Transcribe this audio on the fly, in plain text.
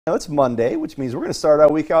Now it's Monday, which means we're going to start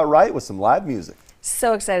our week out right with some live music.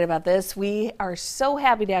 So excited about this. We are so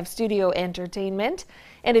happy to have studio entertainment.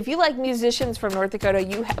 And if you like musicians from North Dakota,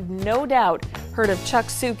 you have no doubt heard of Chuck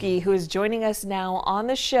Suchy, who is joining us now on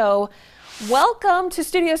the show. Welcome to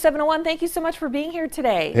Studio 701. Thank you so much for being here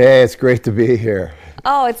today. Hey, it's great to be here.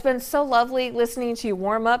 Oh, it's been so lovely listening to you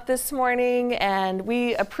warm up this morning, and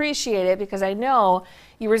we appreciate it because I know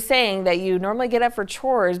you were saying that you normally get up for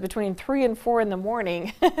chores between 3 and 4 in the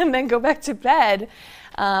morning and then go back to bed.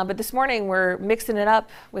 But this morning we're mixing it up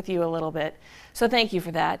with you a little bit. So thank you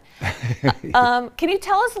for that. Can you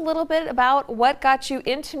tell us a little bit about what got you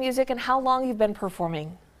into music and how long you've been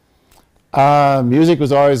performing? Music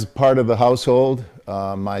was always part of the household.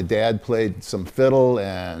 My dad played some fiddle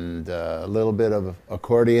and a little bit of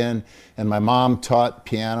accordion, and my mom taught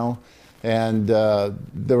piano. And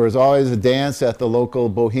there was always a dance at the local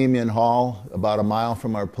Bohemian Hall about a mile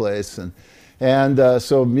from our place.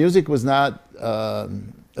 So music was not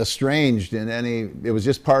estranged in any, it was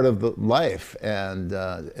just part of the life and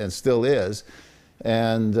still is.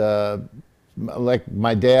 And like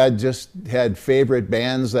my dad just had favorite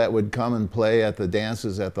bands that would come and play at the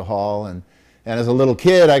dances at the hall. And as a little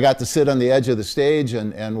kid, I got to sit on the edge of the stage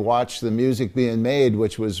and watch the music being made,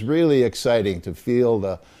 which was really exciting to feel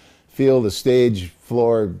the stage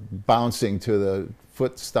floor bouncing to the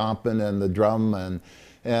foot stomping and the drum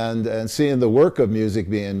and seeing the work of music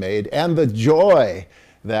being made and the joy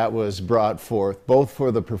that was brought forth, both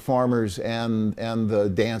for the performers and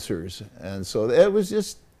the dancers. And so it was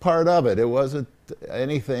just part of it. It wasn't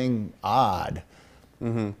anything odd.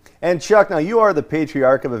 Mm-hmm. And Chuck, now you are the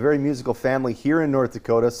patriarch of a very musical family here in North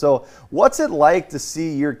Dakota. So what's it like to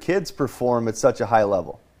see your kids perform at such a high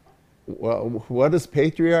level? Well, what does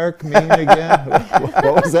patriarch mean again?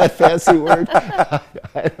 What was that fancy word?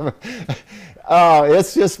 Oh,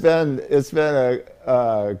 it's been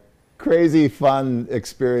a crazy fun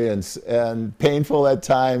experience and painful at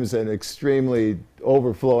times and extremely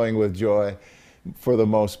overflowing with joy for the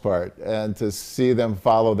most part, and to see them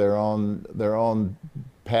follow their own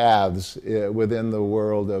paths within the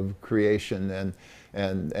world of creation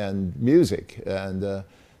and music, and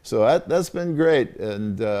so that's been great.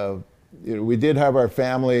 And you know, we did have our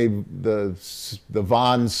family, the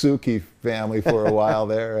Von Suchy family, for a while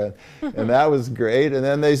there, and that was great. And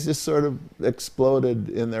then they just sort of exploded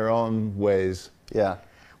in their own ways. Yeah.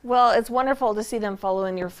 Well, it's wonderful to see them follow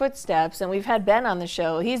in your footsteps, and we've had Ben on the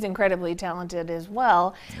show. He's incredibly talented as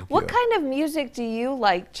well. What kind of music do you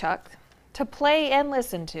like, Chuck, to play and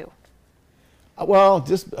listen to? Well,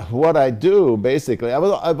 just what I do, basically.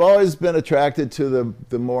 I've always been attracted to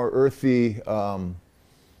the more earthy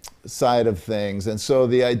side of things, and so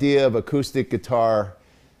the idea of acoustic guitar,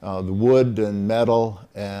 the wood and metal,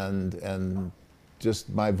 and just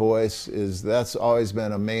my voice, that's always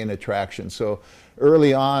been a main attraction. So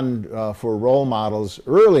early on, for role models,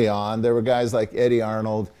 early on, there were guys like Eddie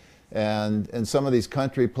Arnold and some of these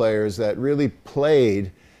country players that really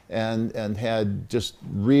played and had just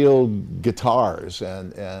real guitars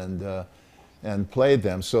and played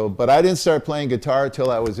them. So, but I didn't start playing guitar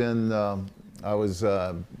till I was in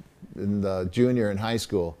the junior in high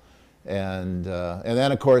school. And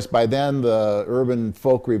then, of course, by then the urban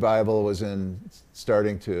folk revival was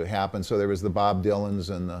starting to happen. So there was the Bob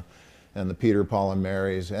Dylans and the Peter, Paul and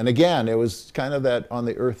Marys. And again, it was kind of that on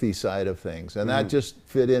the earthy side of things. And that just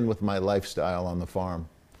fit in with my lifestyle on the farm.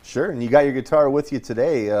 Sure, and you got your guitar with you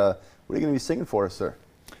today. What are you going to be singing for us, sir?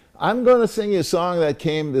 I'm going to sing you a song that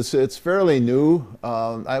came, it's fairly new.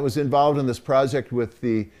 I was involved in this project with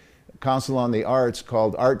the Council on the Arts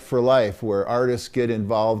called Art for Life, where artists get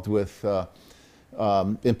involved with,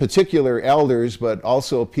 in particular, elders, but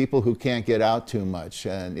also people who can't get out too much,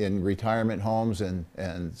 and in retirement homes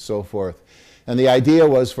and so forth. And the idea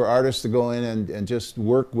was for artists to go in and just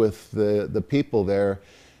work with the people there.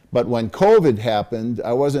 But when COVID happened,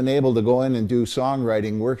 I wasn't able to go in and do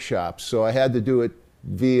songwriting workshops, so I had to do it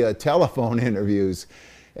via telephone interviews.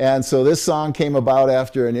 And so this song came about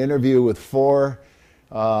after an interview with 4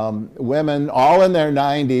 women, all in their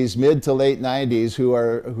 90s, mid to late 90s,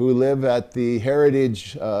 who live at the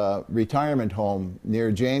Heritage retirement home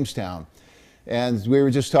near Jamestown. And we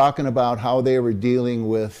were just talking about how they were dealing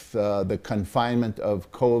with the confinement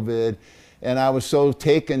of COVID. And I was so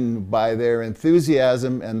taken by their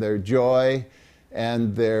enthusiasm and their joy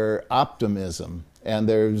and their optimism and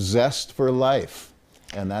their zest for life.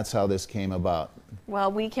 And that's how this came about.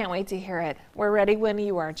 Well, we can't wait to hear it. We're ready when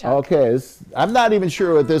you are, Chuck. Okay, I'm not even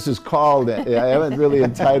sure what this is called. I haven't really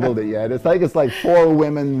entitled it yet. It's like 4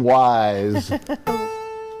 Women Wise.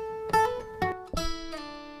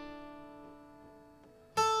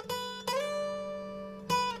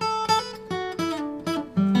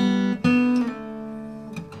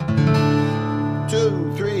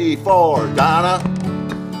 before. Donna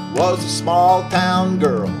was a small town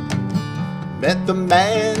girl, met the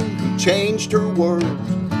man who changed her world.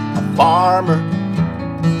 A farmer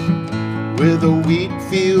with a wheat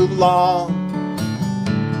field long.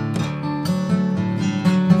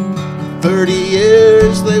 30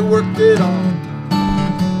 years they worked it on.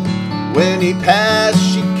 When he passed,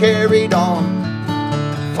 she carried on,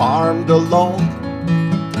 farmed alone.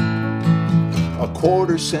 A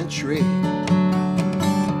quarter century.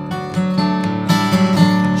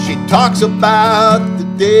 She talks about the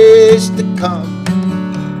days to come,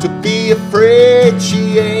 to be afraid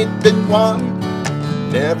she ain't been one.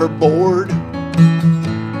 Never bored,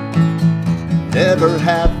 never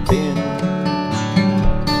have been.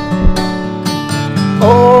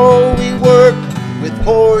 Oh, we worked with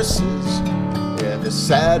horses, and the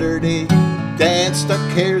Saturday danced our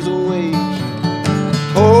cares away.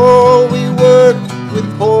 Oh, we worked with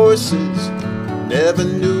horses, never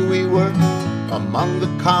knew we were among the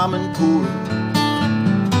common poor.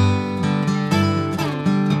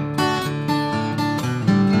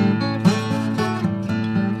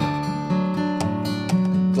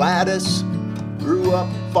 Gladys grew up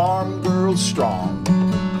farm girl strong,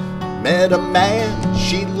 met a man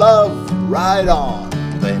she loved right on.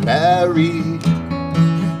 They married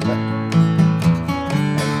and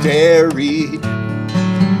dairied.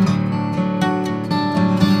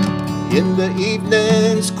 In the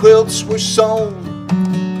evenings quilts were sewn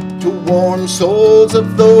to warm souls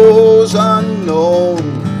of those unknown.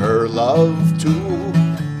 Her love too,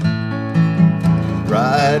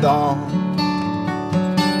 right on.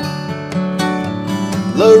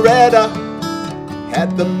 Loretta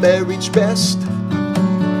had the marriage best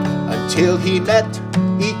until he met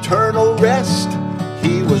eternal rest.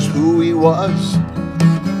 He was who he was,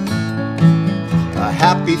 a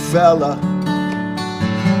happy fella.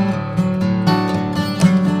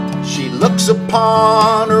 She looks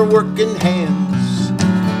upon her working hands,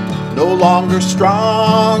 no longer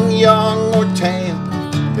strong, young, or tan.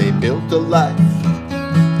 They built a life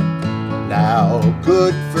now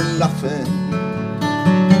good for nothing.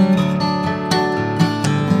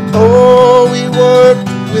 Oh, we worked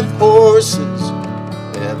with horses,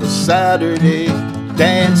 every Saturday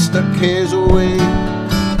danced our cares away.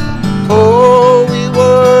 Oh, we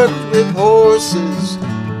worked with horses,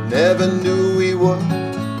 never knew we were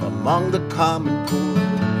among the common poor.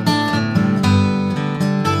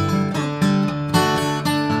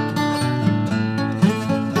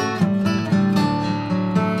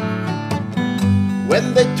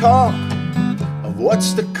 When they talk of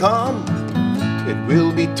what's to come, it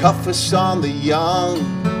will be toughest on the young,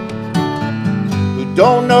 who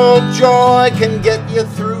don't know joy can get you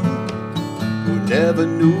through, who never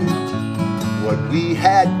knew what we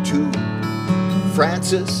had to.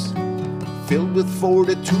 Frances, filled with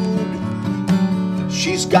fortitude,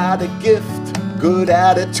 she's got a gift, good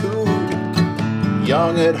attitude,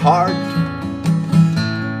 young at heart,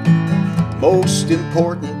 most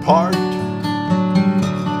important part.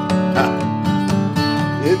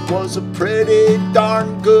 It was a pretty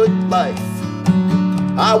darn good life.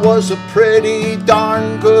 I was a pretty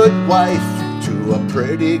darn good wife to a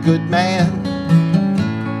pretty good man.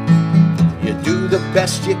 You do the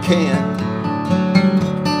best you can.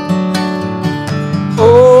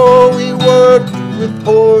 Oh, we worked with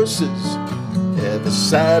horses, every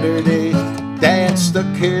Saturday danced our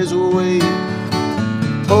cares away.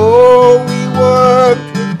 Oh, we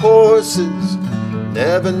worked with horses,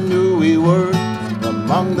 never knew we were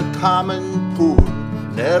among the common poor,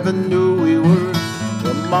 never knew we were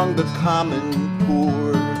among the common poor.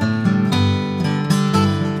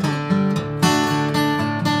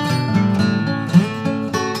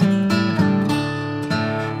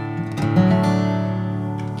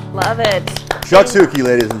 Love it. Chuck Suchy,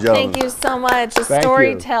 ladies and gentlemen. Thank you so much. A Thank you.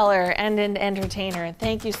 storyteller and an entertainer.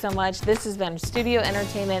 Thank you so much. This has been Studio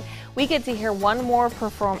Entertainment. We get to hear one more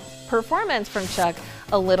performance from Chuck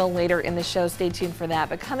a little later in the show. Stay tuned for that.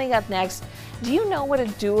 But coming up next, do you know what a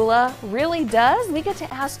doula really does? We get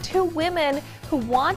to ask two women who want